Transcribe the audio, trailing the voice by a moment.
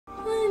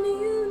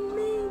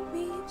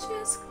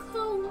Just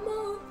call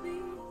mommy.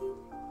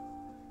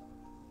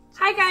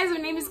 Hi guys, my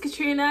name is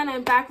Katrina and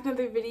I'm back with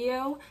another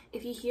video.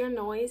 If you hear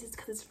noise, it's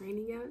because it's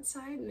raining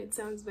outside and it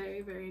sounds very,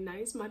 very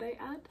nice, might I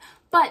add.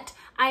 But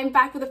I'm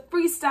back with a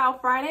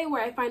Freestyle Friday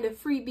where I find a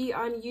free beat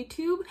on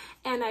YouTube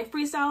and I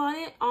freestyle on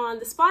it on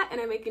the spot and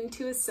I make it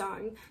into a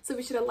song. So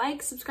be sure to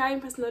like, subscribe,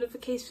 and press the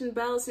notification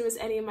bell so you don't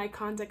miss any of my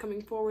content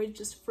coming forward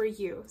just for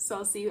you. So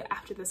I'll see you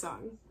after the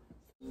song.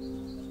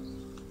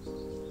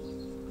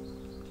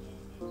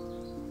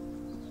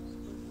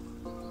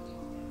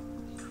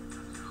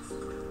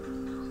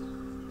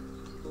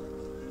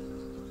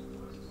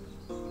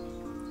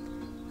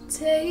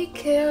 Take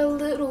care,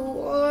 little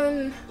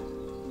one.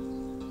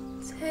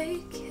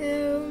 Take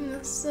care of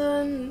my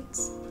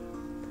sons.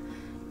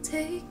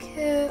 Take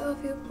care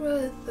of your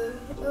brother,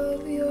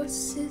 of your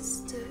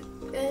sister,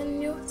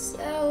 and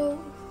yourself.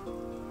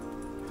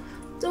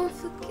 Don't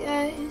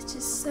forget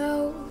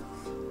yourself.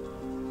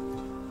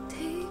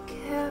 Take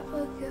care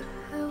of your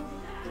health.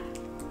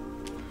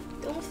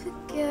 Don't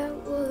forget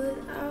what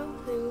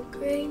I've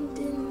ingrained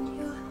in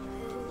your head.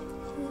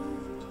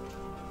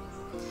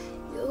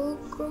 You'll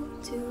grow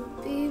to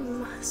be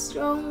my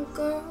strong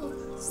girl,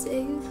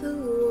 save the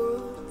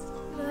world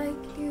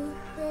like you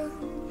heard,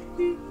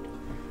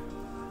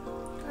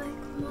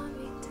 like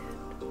mommy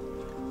did.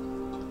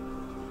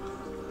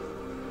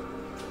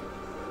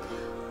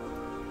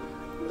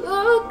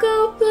 Look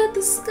up at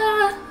the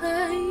sky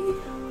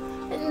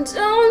and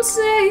don't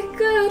say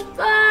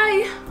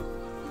goodbye.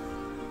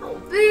 I'll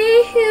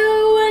be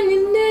here when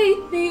you need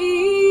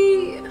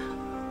me.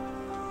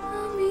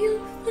 I'm your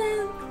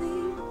family.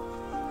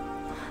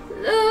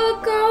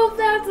 Look up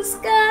at the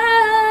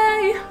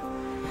sky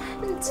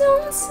and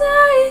don't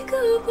say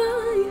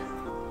goodbye.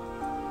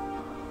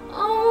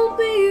 I'll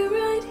be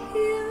right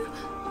here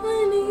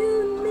when you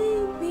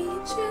need me.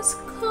 Just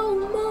call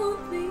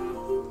mommy.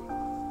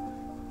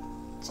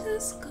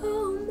 Just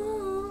call mommy.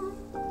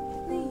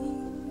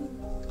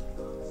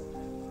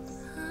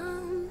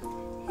 I'm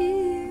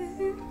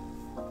here.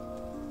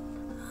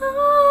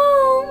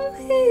 I'm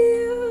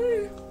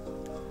here.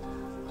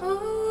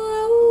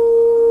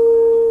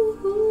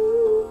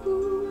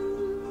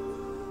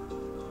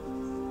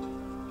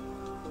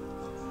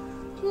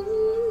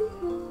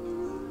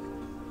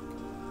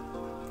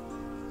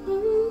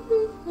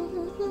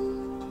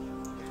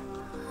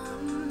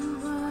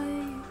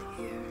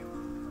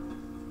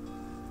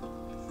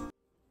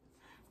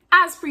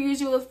 As per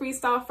usual with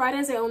Freestyle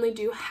Fridays, I only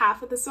do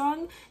half of the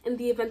song. In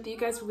the event that you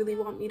guys really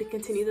want me to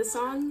continue the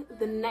song,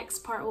 the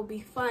next part will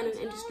be fun and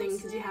interesting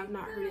because you have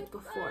not heard it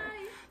before.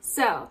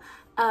 So,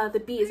 the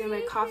beat is made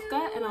by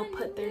Kafka, and I'll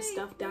put their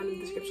stuff down in the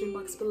description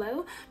box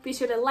below. Be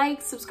sure to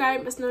like,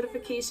 subscribe, press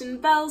notification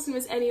bells to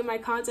miss any of my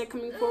content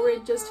coming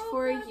forward just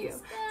for you.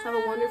 So have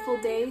a wonderful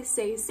day,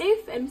 stay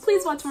safe, and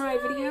please watch more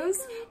of my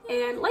videos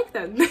and like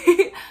them.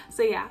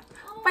 So yeah,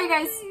 bye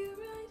guys!